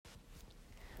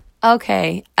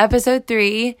Okay, episode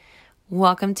 3,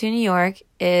 Welcome to New York,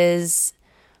 is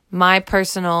my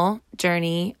personal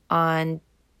journey on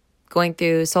going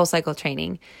through SoulCycle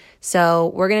training.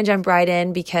 So we're going to jump right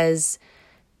in because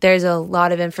there's a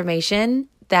lot of information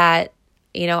that,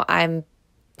 I'm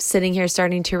sitting here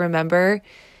starting to remember,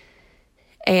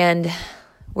 and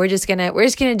we're just going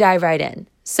to dive right in.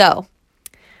 So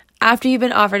after you've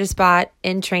been offered a spot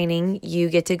in training, you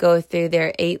get to go through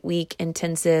their 8-week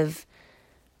intensive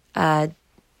all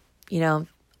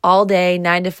day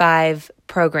 9 to 5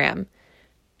 program.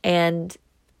 And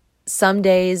some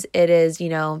days it is,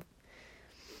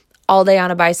 all day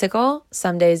on a bicycle.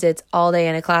 Some days it's all day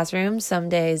in a classroom. Some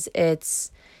days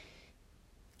it's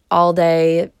all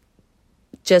day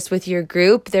just with your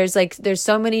group. There's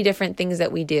so many different things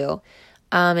that we do.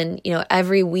 And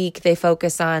every week they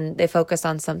focus on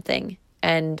something.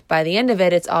 And by the end of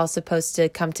it, it's all supposed to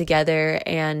come together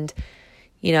and,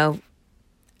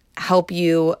 help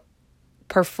you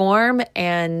perform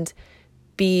and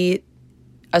be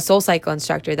a SoulCycle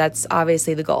instructor. That's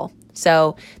obviously the goal.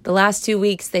 So the last 2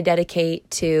 weeks they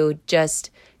dedicate to just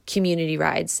community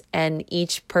rides, and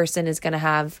each person is going to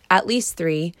have at least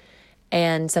 3,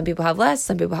 and some people have less,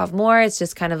 some people have more. It's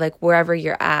just kind of like wherever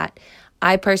you're at.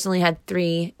 I personally had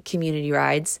 3 community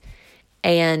rides,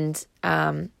 and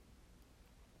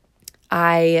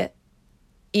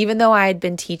even though I had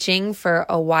been teaching for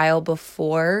a while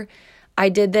before I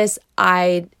did this,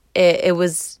 I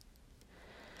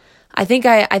think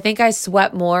I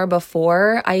sweat more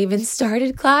before I even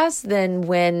started class than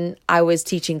when I was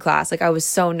teaching class. Like, I was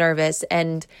so nervous.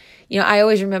 And, I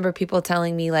always remember people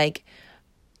telling me, like,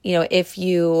 if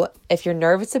you're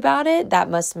nervous about it, that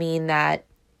must mean that,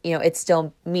 it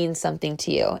still means something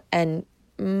to you. And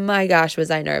my gosh, was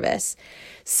I nervous.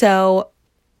 So,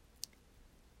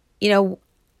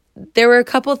 there were a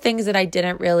couple things that I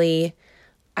didn't really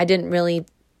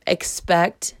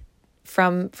expect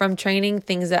from training,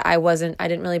 things that I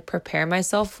didn't really prepare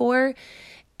myself for.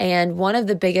 And one of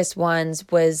the biggest ones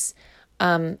was,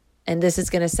 and this is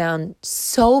going to sound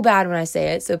so bad when I say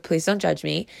it, so please don't judge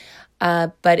me.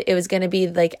 But it was going to be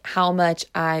like how much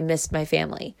I missed my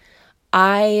family.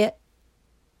 I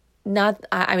love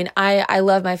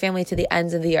my family to the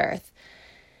ends of the earth.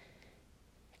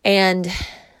 And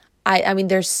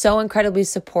they're so incredibly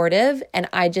supportive, and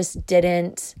I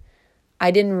didn't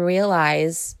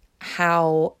realize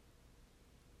how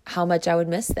much I would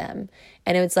miss them.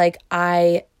 And it was like,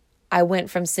 I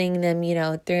went from seeing them,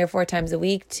 3 or 4 times a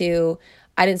week to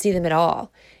I didn't see them at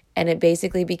all. And it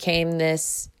basically became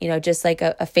this, just like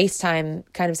a FaceTime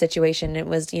kind of situation. It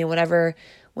was, whenever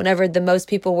the most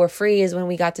people were free is when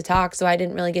we got to talk. So I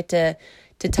didn't really get to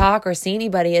talk or see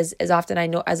anybody as often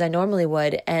as I normally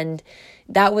would. And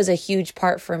that was a huge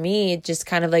part for me, just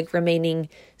kind of like remaining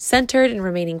centered and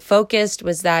remaining focused,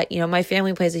 was that, my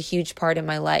family plays a huge part in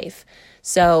my life.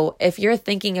 So if you're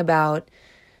thinking about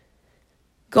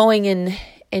going in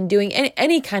and doing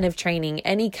any kind of training,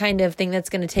 any kind of thing that's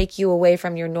going to take you away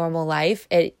from your normal life,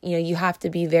 you have to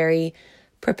be very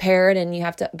prepared, and you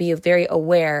have to be very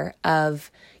aware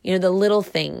of, the little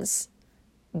things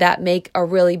that make a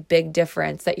really big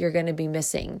difference that you're going to be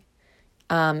missing.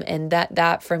 And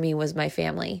that for me was my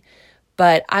family.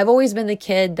 But I've always been the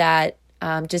kid that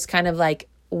just kind of like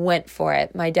went for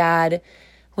it. My dad,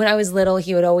 when I was little,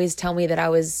 he would always tell me that I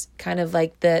was kind of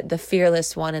like the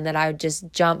fearless one, and that I would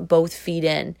just jump both feet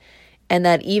in. And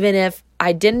that even if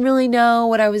I didn't really know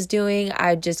what I was doing,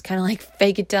 I'd just kind of like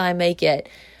fake it till I make it.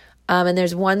 And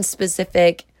there's one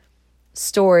specific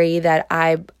story that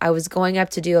I was going up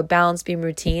to do a balance beam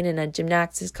routine in a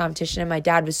gymnastics competition, and my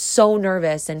dad was so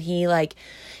nervous, and he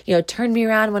turned me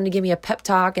around and wanted to give me a pep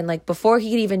talk. And like, before he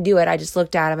could even do it, I just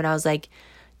looked at him and I was like,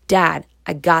 Dad,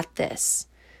 I got this.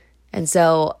 And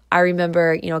so I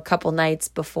remember, a couple nights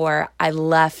before I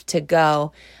left to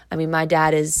go, my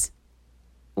dad is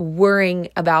worrying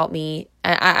about me.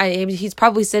 He's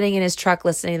probably sitting in his truck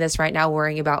listening to this right now,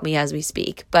 worrying about me as we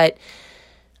speak. But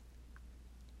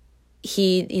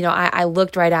he, I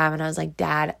looked right at him and I was like,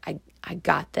 Dad, I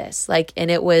got this. Like,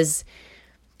 and it was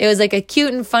like a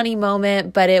cute and funny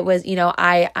moment, but it was,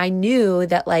 I knew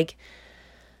that like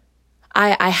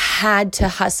I had to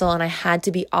hustle and I had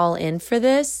to be all in for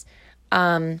this.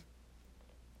 And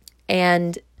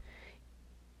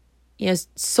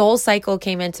SoulCycle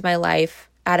came into my life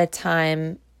at a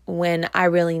time when I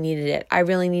really needed it. I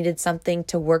really needed something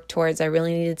to work towards. I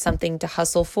really needed something to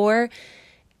hustle for.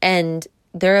 And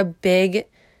they're a big,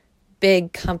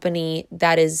 big company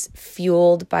that is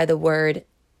fueled by the word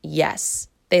yes.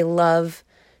 They love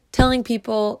telling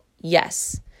people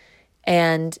yes.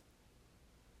 And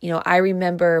I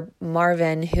remember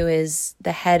Marvin, who is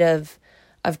the head of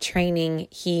training,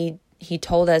 he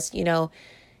told us, we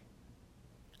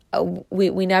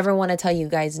never want to tell you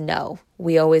guys no.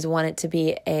 We always want it to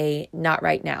be a not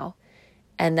right now.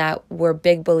 And that we're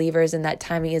big believers in that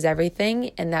timing is everything.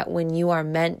 And that when you are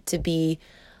meant to be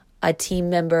a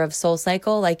team member of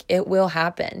SoulCycle, like it will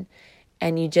happen.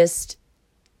 And you just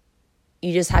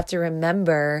have to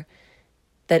remember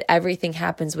that everything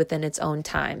happens within its own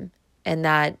time and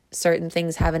that certain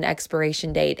things have an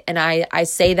expiration date. And I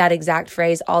say that exact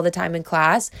phrase all the time in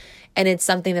class. And it's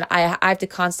something that I have to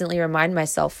constantly remind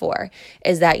myself for,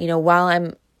 is that, while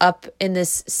I'm up in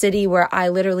this city where I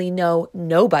literally know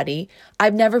nobody,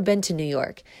 I've never been to New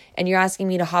York. And you're asking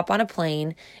me to hop on a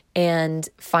plane and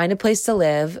find a place to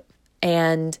live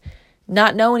and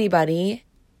not know anybody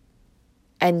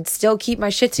and still keep my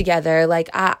shit together.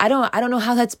 Like, I don't know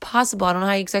how that's possible. I don't know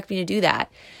how you expect me to do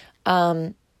that.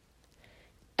 And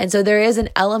so there is an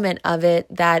element of it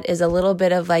that is a little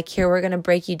bit of like, here, we're going to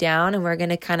break you down and we're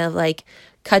going to kind of like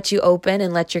cut you open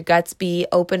and let your guts be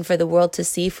open for the world to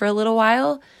see for a little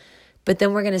while. But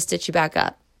then we're going to stitch you back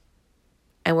up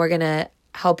and we're going to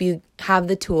help you have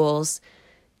the tools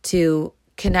to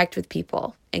connect with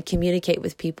people and communicate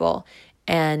with people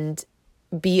and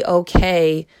be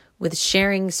okay with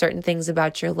sharing certain things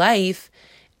about your life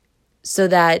so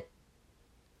that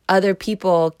other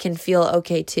people can feel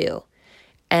okay too.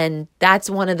 And that's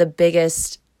one of the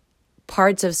biggest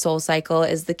parts of SoulCycle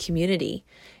is the community.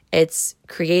 It's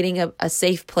creating a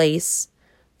safe place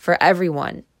for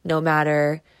everyone, no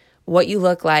matter what you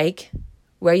look like,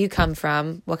 where you come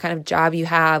from, what kind of job you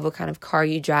have, what kind of car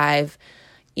you drive,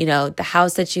 the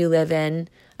house that you live in.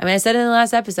 I mean, I said in the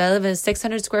last episode, I live in a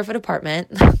 600 square foot apartment.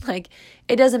 Like,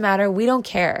 it doesn't matter. We don't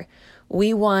care.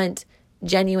 We want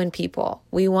genuine people.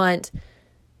 We want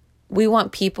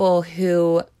people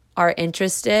who are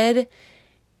interested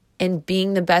in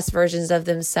being the best versions of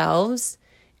themselves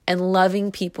and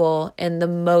loving people in the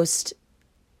most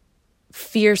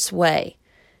fierce way.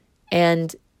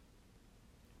 And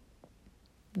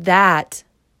that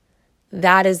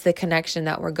is the connection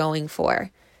that we're going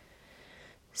for.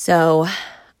 So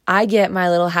I get my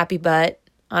little happy butt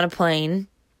on a plane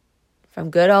from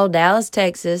good old Dallas,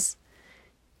 Texas,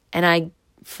 and I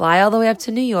fly all the way up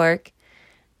to New York.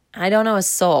 I don't know a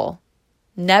soul.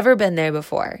 Never been there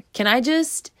before. Can I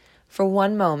just, for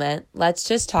one moment, let's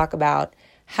just talk about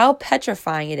how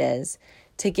petrifying it is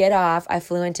to get off. I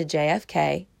flew into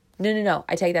JFK. No,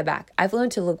 I take that back. I flew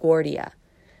into LaGuardia.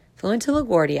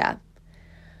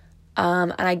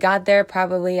 And I got there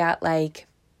probably at like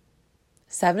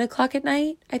 7 o'clock at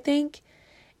night, I think.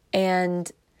 And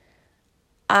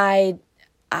I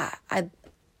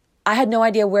had no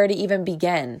idea where to even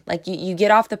begin. Like you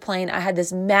get off the plane. I had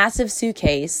this massive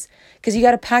suitcase because you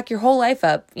got to pack your whole life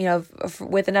up,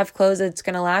 with enough clothes that's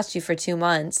going to last you for 2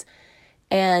 months.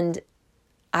 And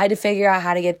I had to figure out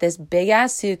how to get this big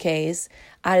ass suitcase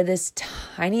out of this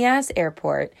tiny ass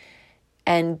airport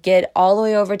and get all the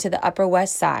way over to the Upper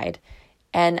West Side.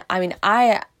 And I mean,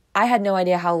 I had no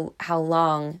idea how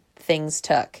long things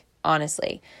took,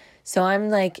 honestly. So I'm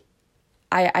like,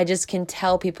 I just can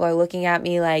tell people are looking at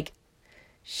me like,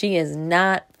 she is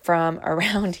not from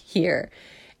around here.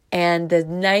 And the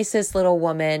nicest little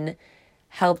woman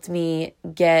helped me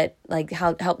get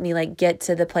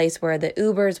to the place where the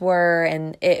Ubers were.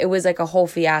 And it was like a whole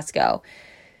fiasco.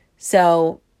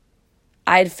 So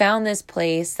I'd found this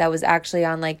place that was actually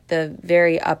on like the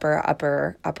very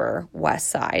upper west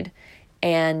side.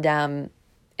 And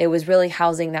it was really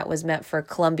housing that was meant for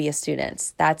Columbia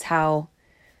students. That's how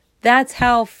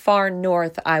far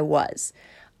north I was.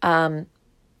 And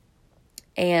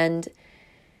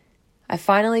I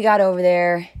finally got over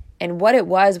there, and what it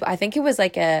was, I think it was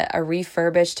like a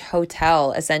refurbished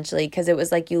hotel, essentially, because it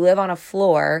was like you live on a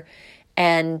floor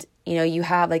and, you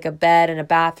have like a bed and a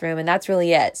bathroom, and that's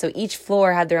really it. So each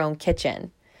floor had their own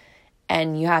kitchen,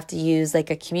 and you have to use like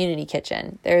a community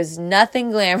kitchen. There's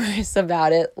nothing glamorous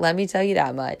about it, let me tell you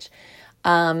that much.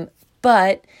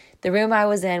 But the room I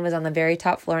was in was on the very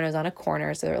top floor, and it was on a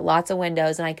corner, so there were lots of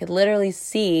windows, and I could literally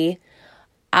see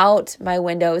out my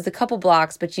window. It was a couple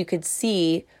blocks, but you could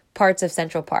see parts of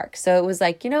Central Park. So it was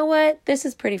like, you know what? This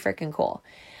is pretty freaking cool.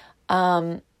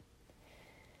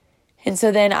 And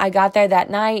so then I got there that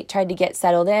night, tried to get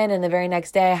settled in, and the very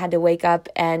next day I had to wake up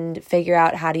and figure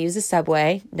out how to use the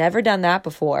subway. Never done that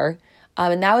before.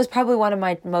 And that was probably one of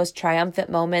my most triumphant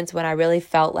moments when I really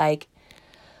felt like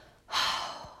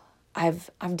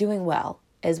I'm doing well,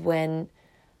 is when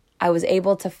I was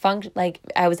able to function, like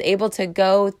I was able to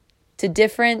go to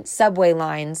different subway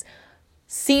lines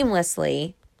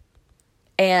seamlessly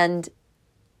and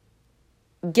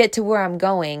get to where I'm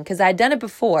going, because I'd done it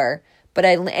before, but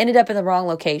I ended up in the wrong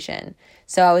location.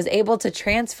 So I was able to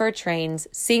transfer trains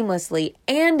seamlessly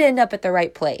and end up at the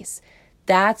right place.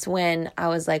 That's when I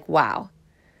was like, wow,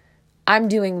 I'm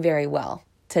doing very well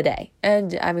today.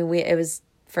 And I mean, it was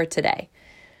for today.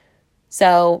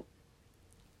 So,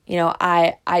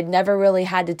 I'd never really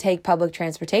had to take public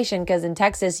transportation, because in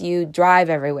Texas, you drive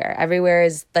everywhere. Everywhere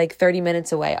is like 30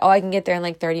 minutes away. Oh, I can get there in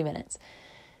like 30 minutes.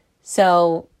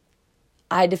 So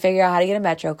I had to figure out how to get a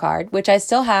Metro card, which I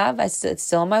still have. It's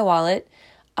still in my wallet.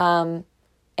 And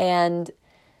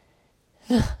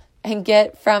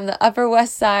get from the Upper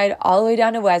West Side all the way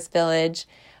down to West Village,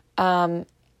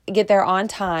 get there on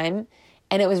time.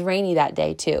 And it was rainy that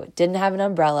day too. Didn't have an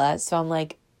umbrella. So I'm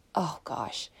like, oh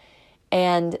gosh.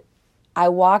 And I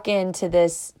walk into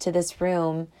this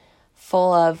room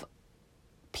full of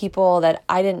people that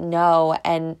I didn't know.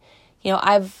 And,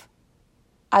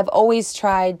 I've always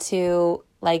tried to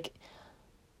like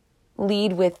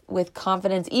lead with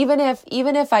confidence, even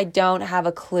if I don't have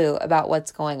a clue about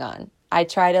what's going on. I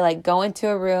try to like go into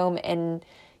a room and,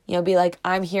 be like,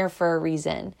 I'm here for a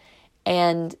reason.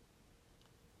 And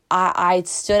I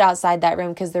stood outside that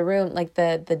room, because the room, like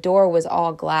the door was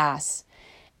all glass.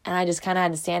 And I just kind of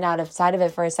had to stand outside of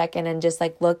it for a second and just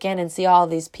like look in and see all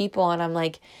these people. And I'm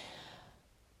like,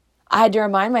 I had to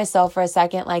remind myself for a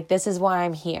second, like, this is why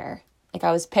I'm here. Like,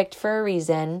 I was picked for a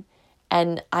reason.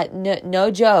 And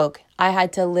no joke, I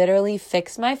had to literally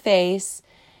fix my face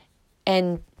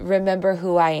and remember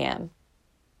who I am.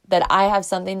 That I have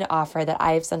something to offer, that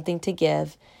I have something to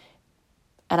give.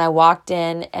 And I walked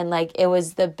in, and like, it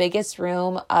was the biggest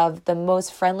room of the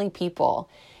most friendly people.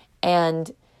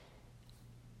 And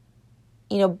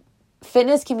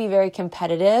fitness can be very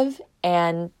competitive,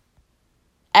 and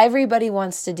everybody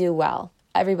wants to do well.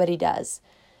 Everybody does.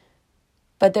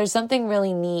 But there's something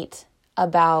really neat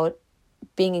about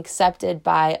being accepted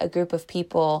by a group of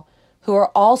people who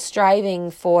are all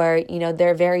striving for,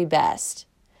 their very best.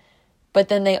 But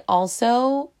then they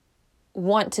also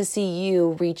want to see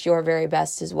you reach your very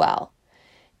best as well.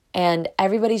 And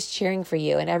everybody's cheering for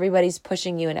you, and everybody's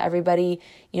pushing you, and everybody,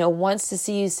 wants to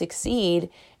see you succeed.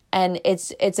 And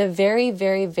it's a very,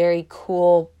 very, very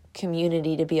cool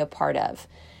community to be a part of.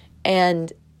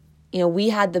 And, we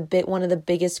had one of the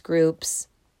biggest groups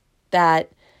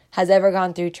that has ever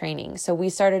gone through training. So we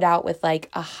started out with like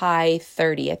a high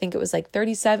 30. I think it was like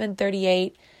 37,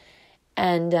 38.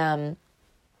 And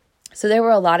so there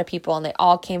were a lot of people, and they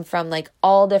all came from like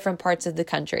all different parts of the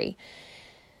country.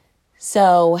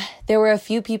 So there were a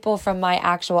few people from my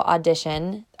actual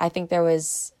audition. I think there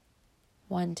was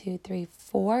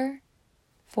 4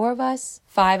 of us,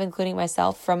 5, including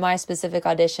myself, from my specific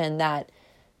audition that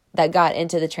got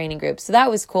into the training group. So that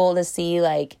was cool to see,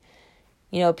 like,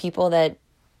 people that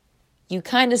you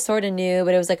kind of sort of knew,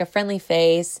 but it was like a friendly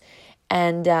face.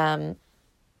 And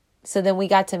so then we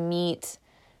got to meet,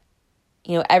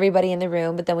 everybody in the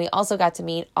room, but then we also got to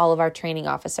meet all of our training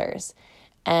officers.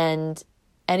 And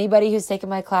anybody who's taken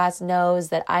my class knows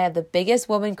that I have the biggest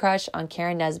woman crush on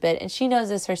Karen Nesbitt, and she knows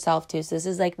this herself too. So this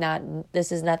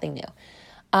is nothing new.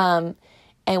 And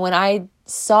when I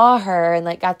saw her and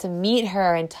like got to meet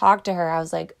her and talk to her, I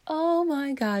was like, oh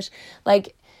my gosh,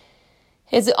 like,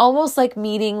 it's almost like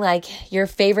meeting like your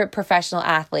favorite professional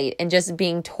athlete and just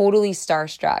being totally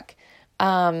starstruck.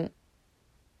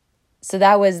 So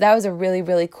that was a really,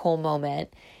 really cool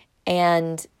moment.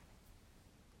 And,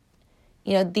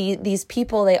 these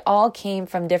people, they all came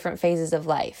from different phases of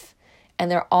life, and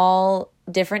they're all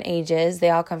different ages. They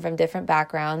all come from different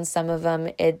backgrounds. Some of them,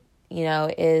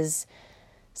 is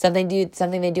something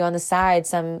they do on the side.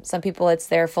 Some people, it's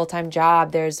their full-time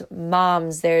job. There's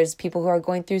moms, there's people who are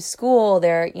going through school.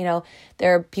 There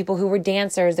are people who were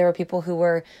dancers. There were people who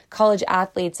were college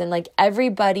athletes, and like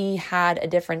everybody had a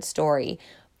different story,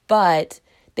 but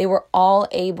they were all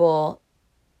able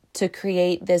to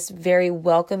create this very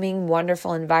welcoming,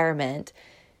 wonderful environment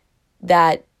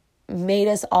that made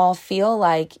us all feel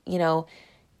like,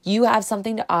 you have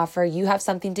something to offer, you have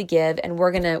something to give, and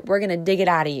we're going to dig it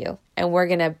out of you, and we're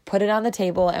going to put it on the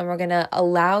table, and we're going to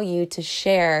allow you to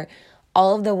share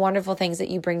all of the wonderful things that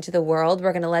you bring to the world.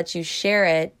 We're going to let you share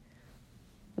it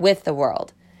with the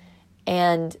world.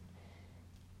 And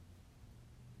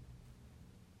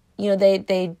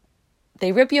they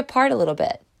rip you apart a little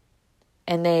bit,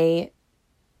 and they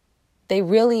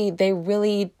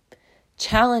really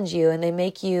challenge you, and they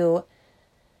make you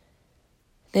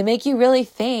really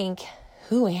think,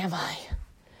 who am I?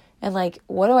 And like,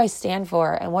 what do I stand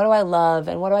for? And what do I love?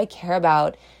 And what do I care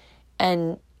about?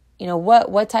 And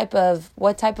what type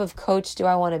of coach do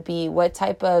I want to be? What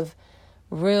type of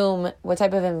room, what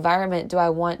type of environment do I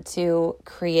want to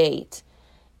create?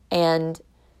 And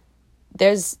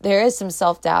there is some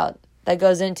self-doubt that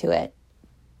goes into it.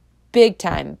 Big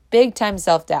time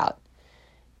self-doubt.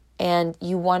 And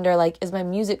you wonder, like, is my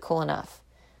music cool enough?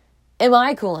 Am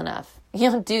I cool enough?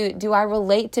 Do I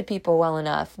relate to people well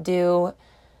enough? Do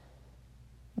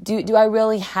I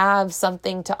really have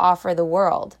something to offer the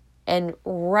world? And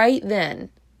right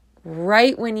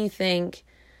when you think,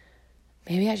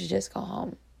 maybe I should just go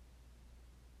home,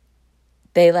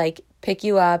 they like pick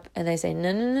you up and they say,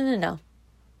 no.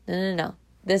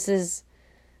 This is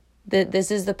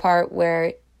the part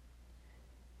where,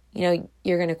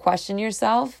 you're going to question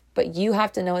yourself, but you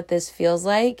have to know what this feels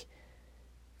like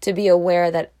to be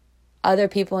aware that other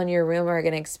people in your room are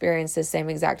going to experience the same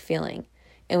exact feeling.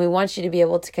 And we want you to be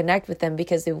able to connect with them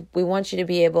because we want you to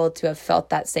be able to have felt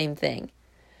that same thing.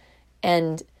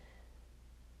 And,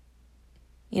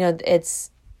 it's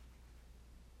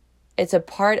a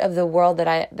part of the world that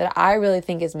I really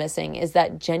think is missing, is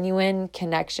that genuine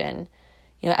connection.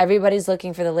 Everybody's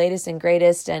looking for the latest and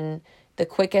greatest and the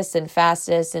quickest and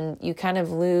fastest, and you kind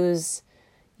of lose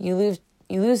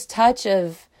touch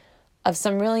of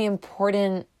some really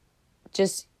important,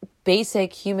 just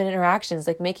basic human interactions,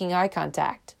 like making eye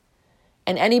contact.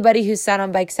 And anybody who's sat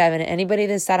on Bike 7, anybody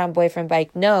that's sat on Boyfriend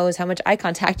Bike knows how much eye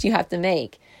contact you have to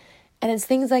make. And it's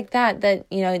things like that,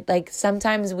 like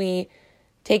sometimes we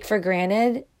take for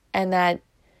granted, and that,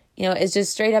 is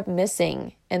just straight up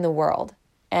missing in the world.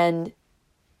 And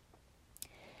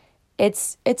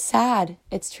it's sad.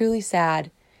 It's truly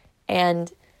sad.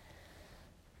 And,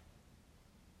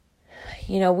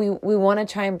 we want to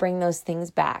try and bring those things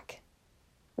back.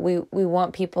 We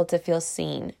want people to feel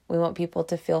seen. We want people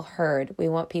to feel heard. We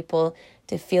want people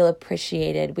to feel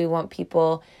appreciated. We want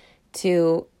people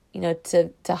to,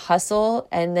 to hustle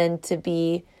and then to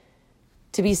be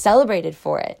celebrated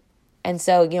for it. And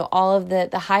so, all of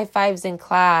the high fives in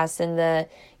class and the,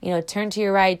 turn to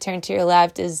your right, turn to your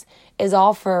left is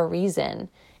all for a reason.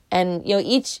 And,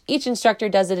 each instructor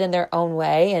does it in their own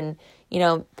way. And,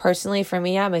 personally for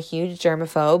me, I'm a huge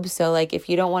germaphobe. So like, if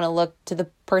you don't want to look to the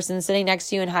person sitting next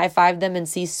to you and high five them and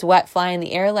see sweat fly in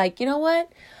the air, like, you know what?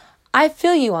 I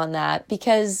feel you on that,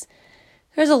 because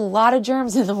there's a lot of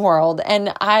germs in the world,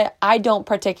 and I don't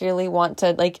particularly want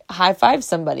to like high five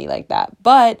somebody like that,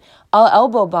 but I'll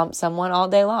elbow bump someone all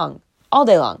day long.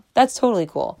 That's totally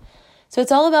cool. So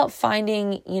it's all about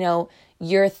finding,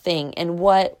 your thing and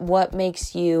what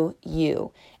makes you,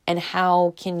 and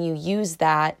how can you use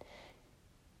that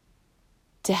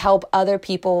to help other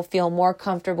people feel more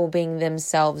comfortable being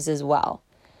themselves as well.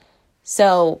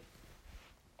 So,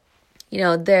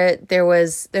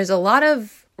 there's a lot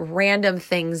of random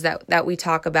things that we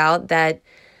talk about that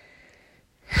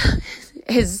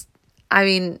is,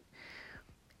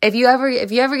 if you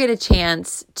ever get a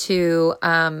chance to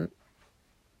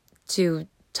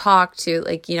talk to,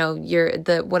 like,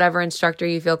 the whatever instructor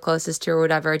you feel closest to or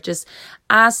whatever, just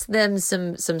ask them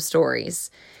some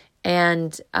stories.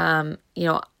 And, I,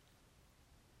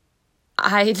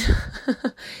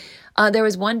 there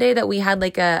was one day that we had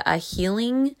like a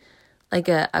healing, like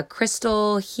a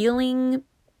crystal healing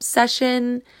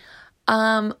session.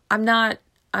 I'm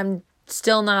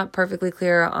still not perfectly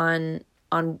clear on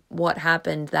what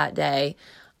happened that day.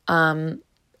 It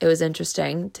was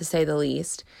interesting, to say the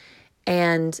least.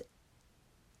 And,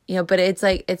 but it's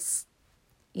like,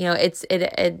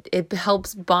 it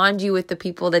helps bond you with the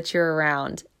people that you're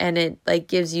around, and it like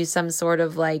gives you some sort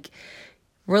of like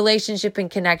relationship and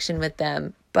connection with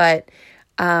them. But,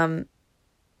 I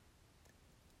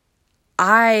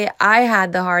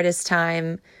had the hardest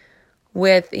time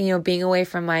with, being away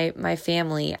from my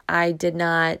family. I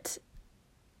didn't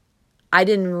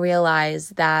realize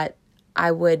that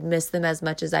I would miss them as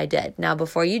much as I did. Now,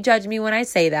 before you judge me when I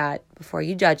say that,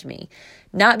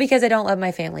 not because I don't love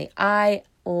my family. I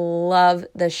love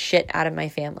the shit out of my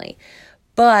family,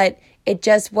 but it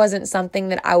just wasn't something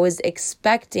that I was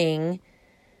expecting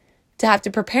to have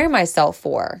to prepare myself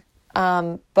for.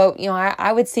 But,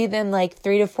 I would see them like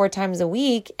 3 to 4 times a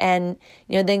week, and,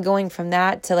 then going from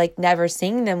that to like never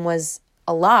seeing them was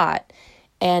a lot,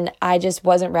 and I just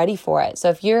wasn't ready for it. So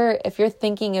if you're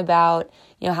thinking about,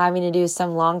 having to do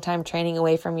some long time training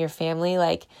away from your family,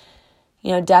 like,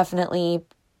 definitely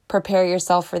prepare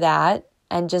yourself for that,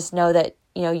 and just know that,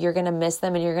 you're going to miss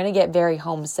them and you're going to get very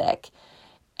homesick.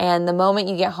 And the moment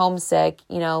you get homesick,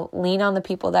 lean on the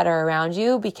people that are around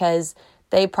you, because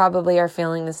they probably are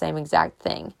feeling the same exact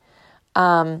thing.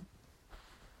 But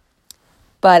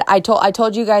I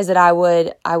told you guys that I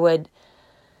would,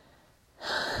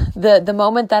 the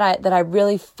moment that I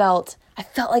really felt, I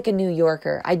felt like a New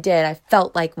Yorker. I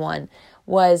felt like one,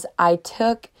 was I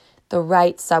took the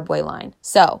right subway line.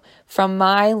 So from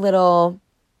my little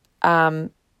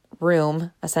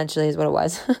room, essentially is what it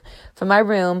was, from my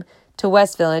room to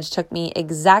West Village took me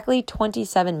exactly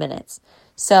 27 minutes.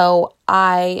 So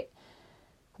I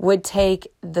would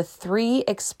take the 3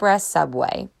 express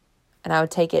subway and I would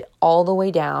take it all the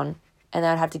way down, and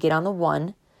then I'd have to get on the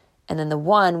 1, and then the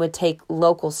 1 would take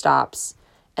local stops,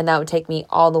 and that would take me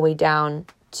all the way down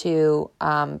to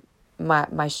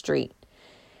my street.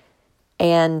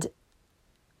 And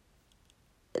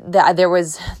there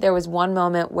was one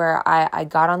moment where I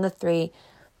got on the 3,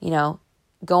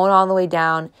 going all the way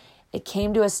down. It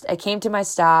came to my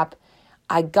stop.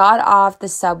 I got off the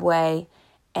subway,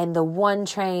 and the 1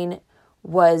 train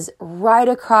was right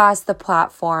across the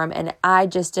platform, and I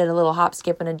just did a little hop,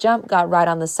 skip, and a jump, got right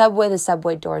on the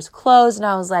subway doors closed, and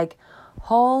I was like,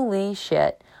 holy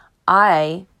shit,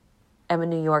 I am a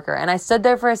New Yorker. And I stood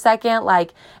there for a second,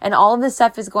 and all of this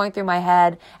stuff is going through my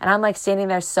head, and I'm standing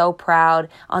there so proud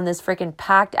on this freaking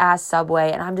packed ass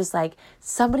subway, and I'm just like,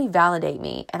 somebody validate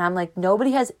me. And I'm like,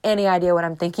 nobody has any idea what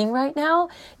I'm thinking right now,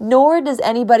 nor does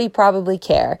anybody probably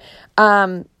care.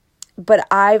 But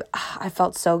I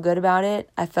felt so good about it.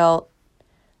 I felt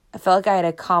like I had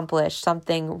accomplished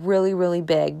something really, really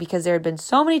big, because there had been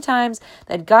so many times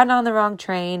that I'd gotten on the wrong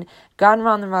train, gotten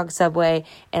on the wrong subway,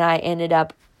 and I ended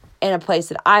up in a place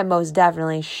that I most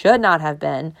definitely should not have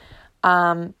been.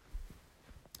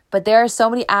 But there are so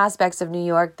many aspects of New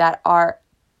York that are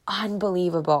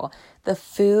unbelievable. The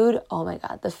food, oh my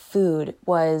God, the food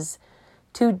was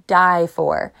to die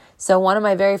for. So one of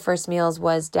my very first meals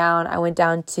was I went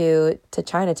down to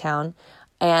Chinatown,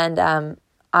 and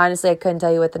honestly, I couldn't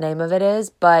tell you what the name of it is,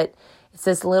 but it's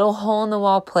this little hole in the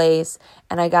wall place,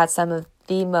 and I got some of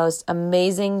the most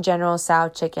amazing General Tso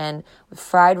chicken with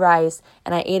fried rice,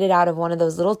 and I ate it out of one of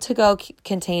those little to-go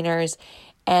containers,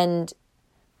 and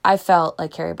I felt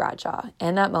like Carrie Bradshaw.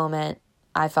 In that moment,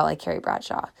 I felt like Carrie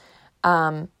Bradshaw.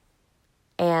 And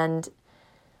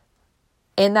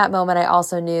in that moment, I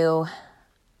also knew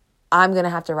I'm going to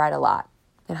have to ride a lot.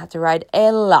 I'm going to have to ride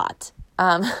a lot.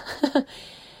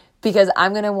 Because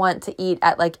I'm going to want to eat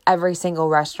at every single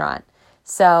restaurant.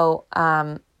 So,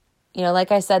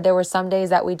 like I said, there were some days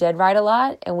that we did ride a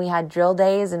lot, and we had drill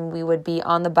days, and we would be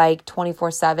on the bike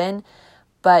 24/7,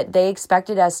 but they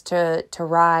expected us to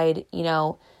ride,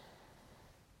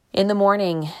 in the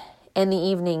morning, in the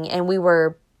evening, and we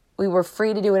were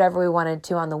free to do whatever we wanted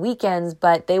to on the weekends,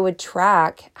 but they would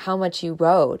track how much you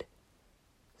rode.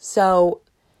 So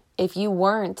if you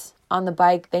weren't on the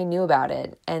bike, they knew about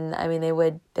it. And I mean, they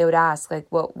would ask,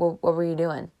 what were you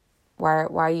doing? Why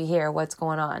are you here? What's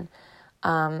going on?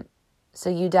 So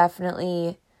you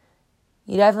definitely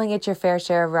get your fair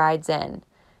share of rides in.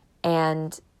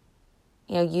 And,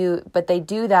 but they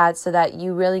do that so that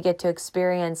you really get to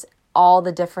experience all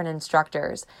the different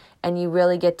instructors, and you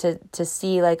really get to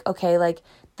see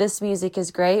this music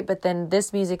is great, but then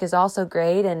this music is also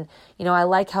great. And, I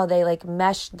like how they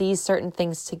mesh these certain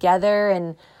things together.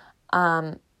 And,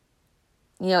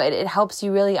 it helps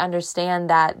you really understand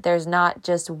that there's not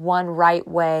just one right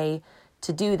way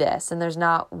to do this, and there's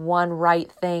not one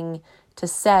right thing to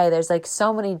say. There's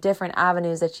so many different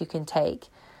avenues that you can take.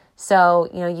 So,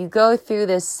 you go through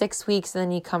this 6 weeks, and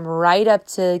then you come right up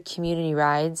to community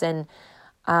rides, and,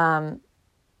 they're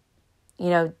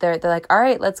like, all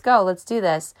right, let's go, let's do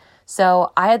this.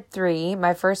 So I had 3.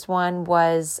 My first one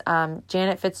was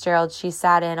Janet Fitzgerald. She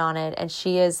sat in on it, and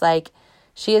she is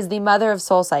the mother of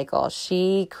SoulCycle.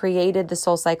 She created the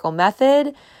SoulCycle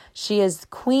method. She is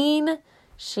queen.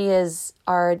 She is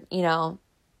our,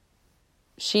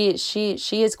 she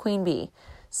is Queen Bee.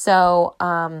 So,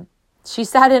 she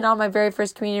sat in on my very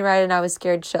first community ride, and I was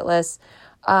scared shitless.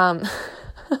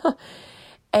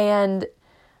 And,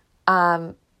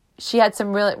 she had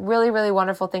some really, really, really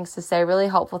wonderful things to say, really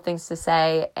helpful things to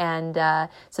say. And,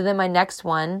 so then my next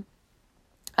one,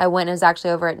 I went, it was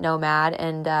actually over at Nomad,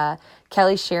 and,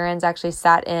 Kelly Sheeran's actually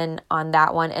sat in on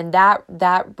that one. And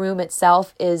that room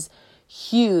itself is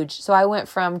huge. So I went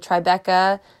from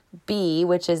Tribeca B,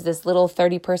 which is this little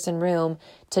 30-person room,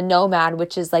 to Nomad,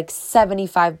 which is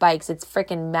 75 bikes. It's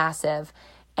freaking massive.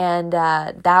 And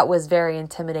that was very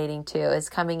intimidating too, is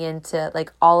coming into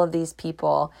all of these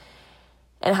people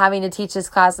and having to teach this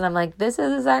class. And I'm like, this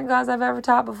is the second class I've ever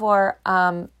taught before.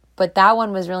 But that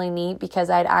one was really neat because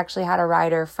I'd actually had a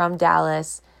rider from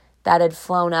Dallas that had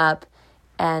flown up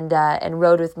and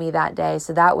rode with me that day.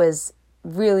 So that was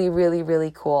really, really,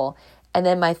 really cool. And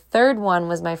then my third one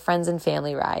was my friends and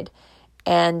family ride.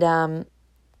 And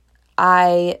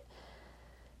I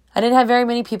didn't have very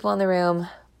many people in the room,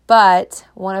 but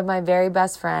one of my very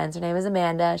best friends, her name is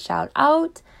Amanda, shout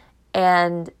out,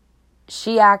 And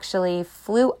she actually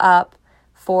flew up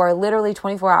for literally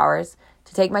 24 hours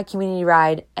to take my community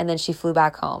ride, and then she flew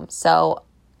back home. So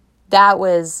that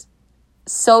was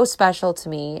so special to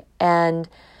me. And,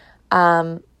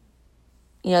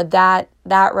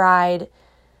 that ride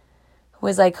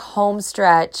was like home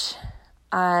stretch.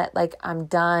 Like, I'm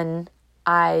done.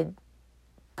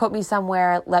 Put me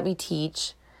somewhere, let me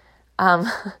teach. And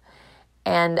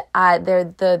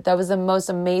that was the most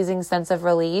amazing sense of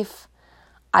relief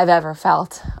I've ever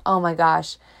felt. Oh my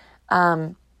gosh.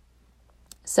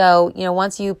 So,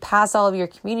 once you pass all of your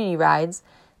community rides,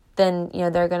 then,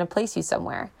 they're going to place you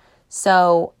somewhere.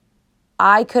 So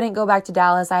I couldn't go back to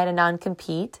Dallas. I had a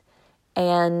non-compete.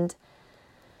 And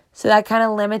so that kind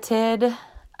of limited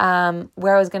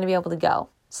where I was going to be able to go.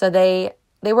 So they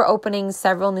were opening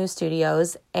several new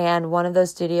studios, and one of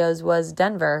those studios was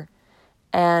Denver.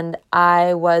 And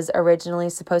I was originally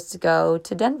supposed to go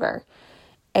to Denver.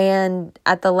 And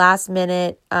at the last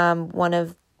minute, one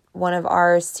of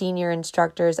our senior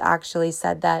instructors actually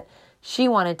said that she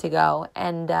wanted to go.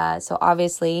 And so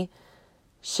obviously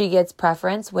she gets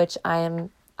preference, which I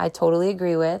totally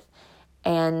agree with.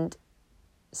 And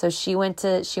so she went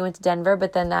to Denver,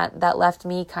 but then that left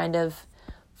me kind of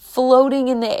floating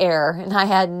in the air, and I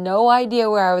had no idea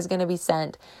where I was going to be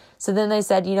sent. So then they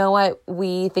said, you know what,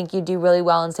 we think you do really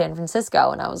well in San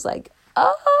Francisco. And I was like,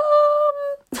 I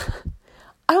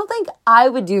don't think I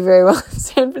would do very well in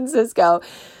San Francisco.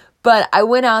 But I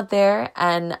went out there,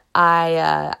 and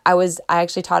I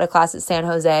actually taught a class at San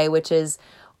Jose, which is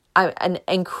an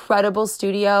incredible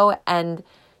studio. And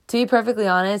to be perfectly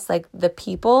honest, like, the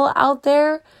people out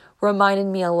there reminded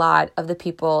me a lot of the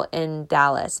people in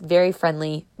Dallas. Very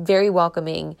friendly, very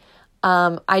welcoming.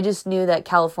 I just knew that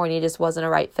California just wasn't a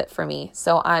right fit for me.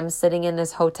 So I'm sitting in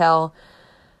this hotel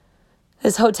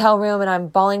room, and I'm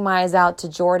bawling my eyes out to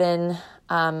Jordan.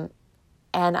 And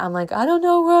I'm like, I don't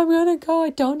know where I'm going to go.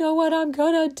 I don't know what I'm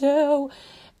going to do.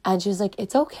 And she was like,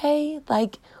 it's okay.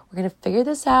 Like, we're going to figure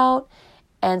this out.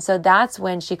 And so that's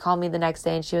when she called me the next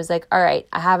day, and she was like, all right,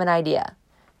 I have an idea.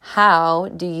 How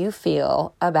do you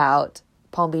feel about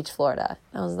Palm Beach, Florida?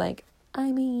 And I was like,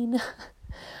 Palm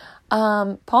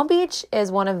Beach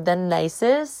is one of the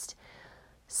nicest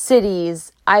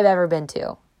cities I've ever been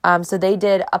to. So they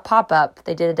did a pop-up.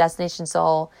 They did a Destination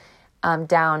Soul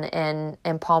down in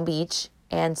Palm Beach.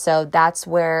 And so that's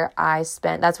where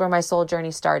that's where my soul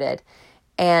journey started.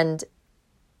 And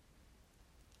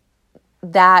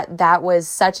that was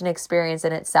such an experience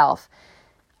in itself.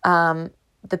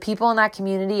 The people in that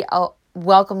community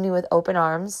welcomed me with open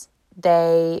arms.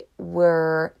 They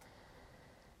were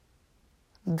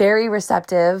very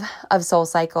receptive of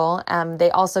SoulCycle. They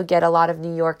also get a lot of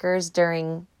New Yorkers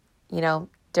during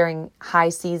high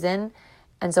season.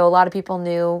 And so a lot of people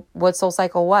knew what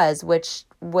SoulCycle was, which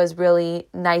was really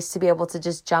nice to be able to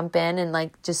just jump in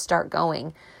and just start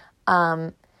going.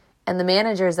 And the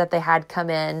managers that they had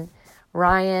come in,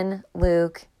 Ryan,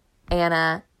 Luke,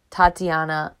 Anna,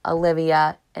 Tatiana,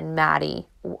 Olivia, and Maddie,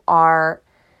 are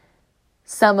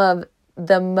some of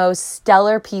the most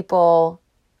stellar people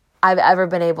I've ever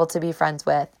been able to be friends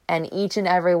with. And each and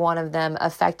every one of them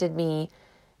affected me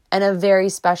in a very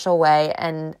special way.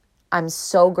 And I'm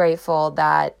so grateful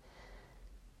that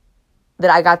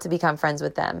I got to become friends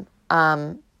with them.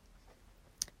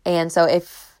 And so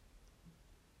if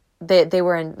they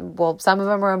were some of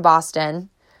them were in Boston.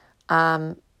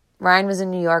 Ryan was in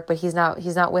New York, but he's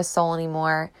not with Soul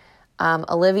anymore.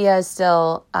 Olivia is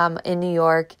still in New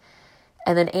York,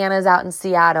 and then Anna's out in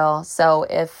Seattle. So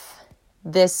if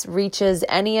this reaches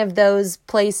any of those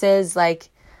places, I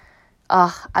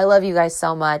love you guys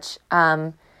so much.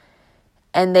 And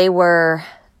they were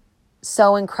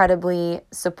so incredibly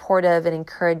supportive and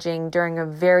encouraging during a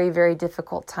very, very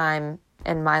difficult time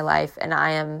in my life, and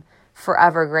I am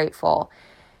forever grateful.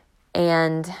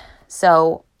 And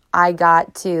so I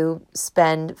got to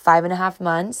spend 5.5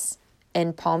 months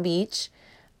in Palm Beach.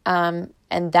 And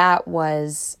that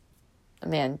was,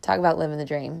 man, talk about living the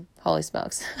dream. Holy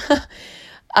smokes.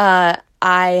 I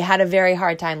had a very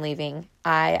hard time leaving.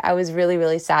 I was really,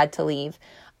 really sad to leave.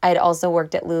 I had also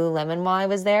worked at Lululemon while I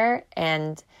was there,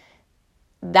 and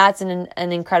that's an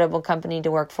incredible company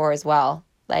to work for as well.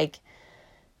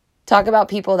 Talk about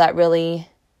people that really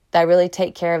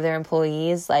take care of their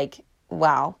employees.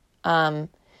 Wow. And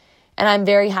I'm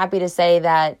very happy to say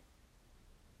that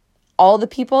all the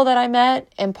people that I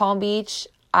met in Palm Beach,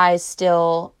 I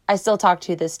still talk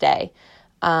to this day.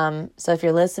 So if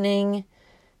you're listening,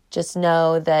 just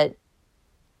know that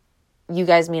you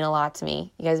guys mean a lot to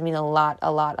me. You guys mean a lot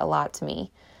to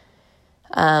me.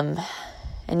 And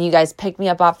you guys picked me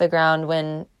up off the ground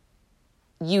when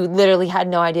you literally had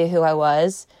no idea who I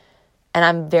was. And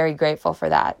I'm very grateful for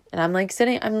that. And I'm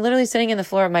literally sitting in the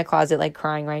floor of my closet, like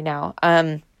crying right now.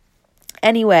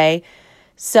 Anyway,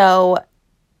 so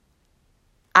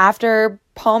after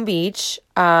Palm Beach,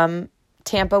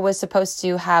 Tampa was supposed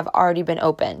to have already been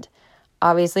opened.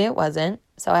 Obviously it wasn't.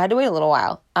 So I had to wait a little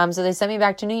while. So they sent me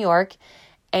back to New York,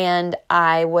 and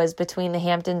I was between the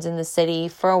Hamptons and the city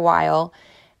for a while.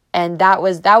 And that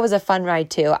was a fun ride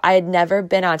too. I had never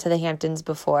been out to the Hamptons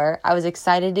before. I was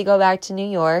excited to go back to New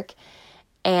York.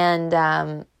 And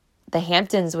the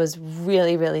Hamptons was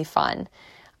really, really fun.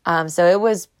 So it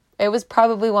was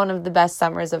probably one of the best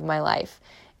summers of my life.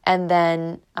 And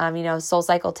then,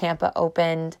 SoulCycle Tampa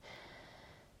opened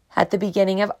at the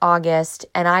beginning of August,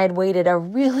 and I had waited a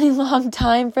really long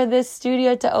time for this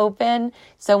studio to open.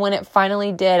 So when it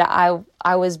finally did,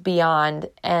 I was beyond.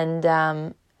 And,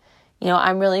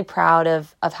 I'm really proud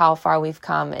of how far we've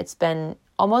come. It's been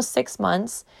almost 6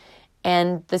 months,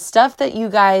 and the stuff that you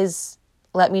guys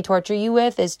let me torture you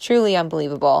with is truly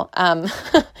unbelievable.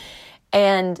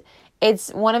 And it's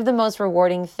one of the most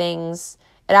rewarding things.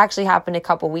 It actually happened a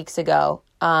couple weeks ago.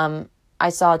 I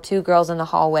saw 2 girls in the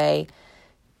hallway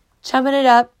chumming it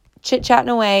up, chit-chatting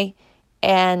away.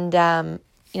 And, I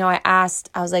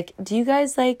was like, do you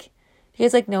guys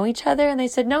know each other? And they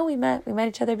said, no, we met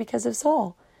each other because of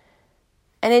Soul.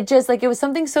 And it just it was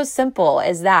something so simple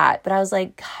as that. But I was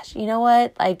like, gosh, you know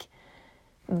what?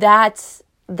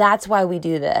 That's why we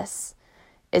do this.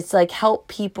 It's help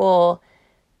people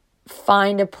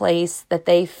find a place that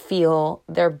they feel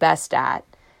they're best at.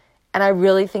 And I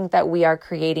really think that we are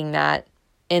creating that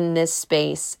in this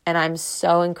space. And I'm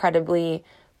so incredibly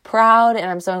proud, and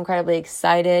I'm so incredibly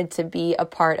excited to be a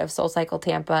part of SoulCycle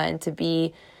Tampa, and to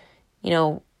be,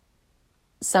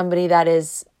 somebody that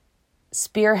is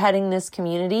spearheading this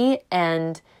community.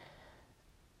 And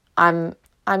I'm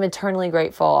eternally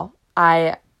grateful.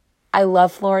 I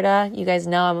love Florida. You guys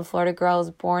know I'm a Florida girl. I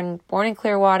was born in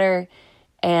Clearwater,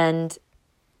 and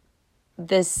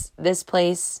this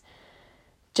place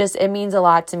just, it means a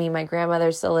lot to me. My grandmother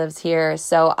still lives here,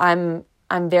 so I'm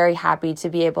very happy to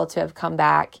be able to have come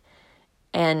back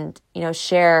and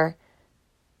share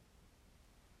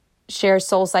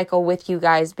SoulCycle with you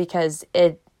guys, because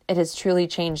it has truly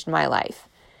changed my life.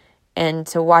 And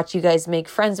to watch you guys make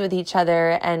friends with each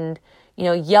other and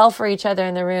yell for each other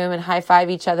in the room and high five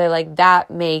each other, that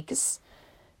makes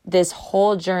this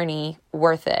whole journey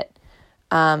worth it.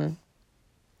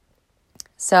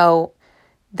 So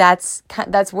that's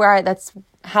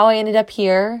how I ended up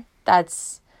here. That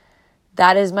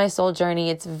is my soul journey.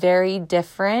 It's very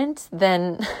different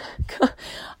than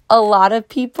a lot of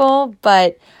people,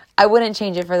 but I wouldn't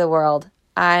change it for the world.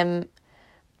 I'm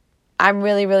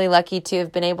really, really lucky to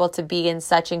have been able to be in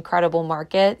such incredible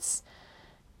markets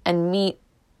and meet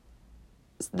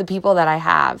the people that I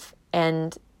have.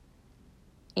 And,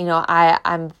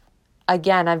 I've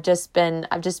just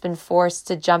been forced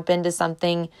to jump into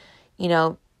something,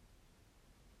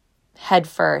 head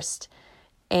first.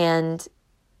 And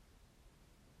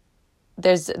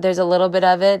there's a little bit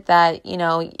of it that,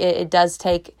 it does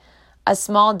take a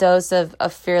small dose of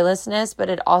fearlessness, but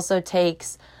it also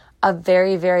takes a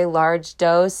very, very large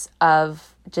dose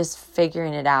of just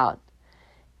figuring it out.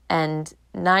 And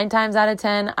 9 times out of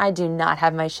 10, I do not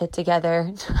have my shit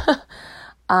together.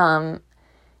 And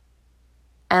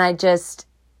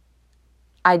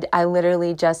I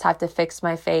literally just have to fix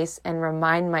my face and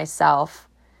remind myself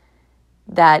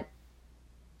that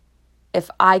if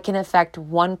I can affect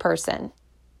one person,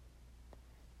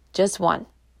 just one,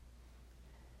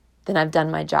 then I've done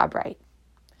my job right.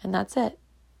 And that's it.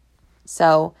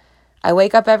 So I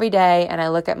wake up every day and I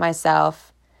look at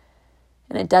myself,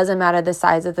 and it doesn't matter the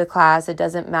size of the class. It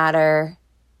doesn't matter,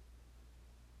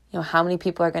 how many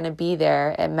people are going to be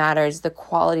there. It matters the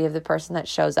quality of the person that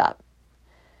shows up.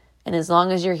 And as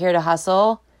long as you're here to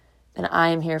hustle, then I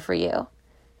am here for you.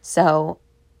 So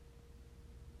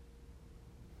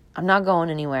I'm not going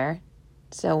anywhere.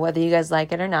 So whether you guys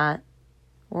like it or not,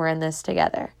 we're in this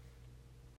together.